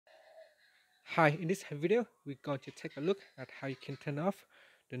Hi, in this video, we're going to take a look at how you can turn off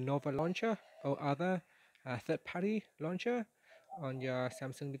the Nova launcher or other third-party launcher on your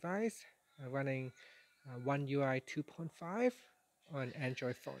Samsung device running One UI 2.5 on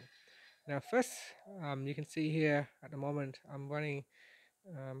Android phone. Now, first, you can see here at the moment I'm running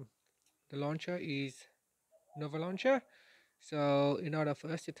um, the launcher is Nova launcher. So, in order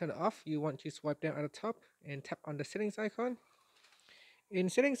for us to turn it off, you want to swipe down at the top and tap on the settings icon. In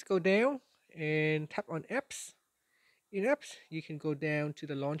settings, go down and tap on apps. In apps, you can go down to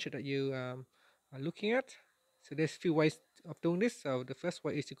the launcher that you are looking at. So there's a few ways of doing this. So the first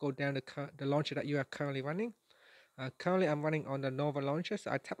way is to go down the launcher that you are currently running. Currently, I'm running on the Nova launcher, so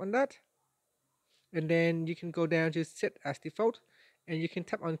I tap on that. And then you can go down to set as default, and you can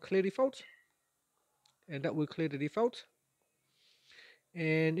tap on clear default, and that will clear the default.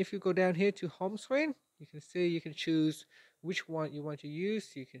 And if you go down here to home screen, you can see you can choose which one you want to use.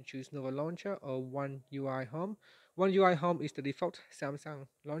 You can choose Nova Launcher or One UI Home. One UI Home is the default Samsung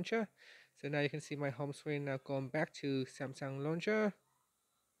launcher. So now you can see my home screen now going back to Samsung launcher.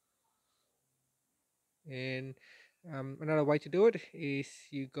 And another way to do it is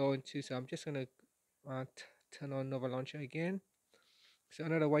you go into, so I'm just going to turn on Nova Launcher again. So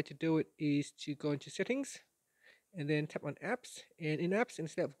another way to do it is to go into settings and then tap on apps. And in apps,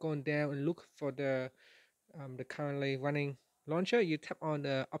 instead of going down and look for the currently running launcher, you tap on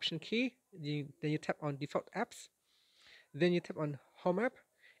the option key, then you tap on default apps, then you tap on home app,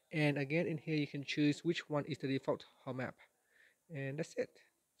 and again in here you can choose which one is the default home app, and that's it.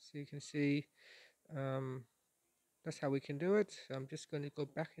 So you can see that's how we can do it. So I'm just going to go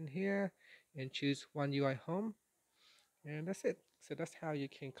back in here and choose One UI Home, and that's it. So that's how you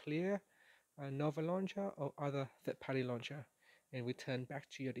can clear a Nova launcher or other third-party launcher and return back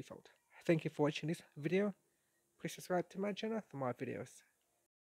to your default. Thank you for watching this video. Please subscribe to my channel for more videos.